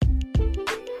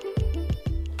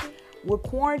We're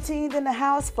quarantined in the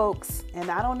house, folks,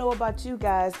 and I don't know about you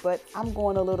guys, but I'm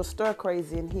going a little stir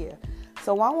crazy in here.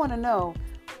 So I want to know,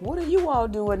 what are you all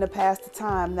doing to pass the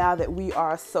time now that we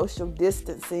are social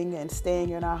distancing and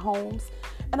staying in our homes?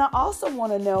 And I also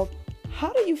want to know,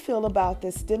 how do you feel about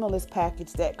this stimulus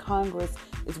package that Congress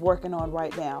is working on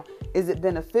right now? Is it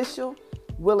beneficial?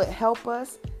 Will it help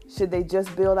us? Should they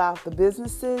just build out the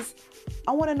businesses?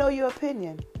 I want to know your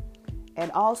opinion.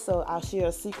 And also, I'll share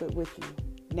a secret with you.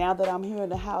 Now that I'm here in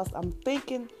the house, I'm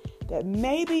thinking that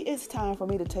maybe it's time for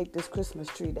me to take this Christmas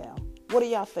tree down. What do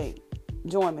y'all think?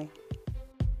 Join me.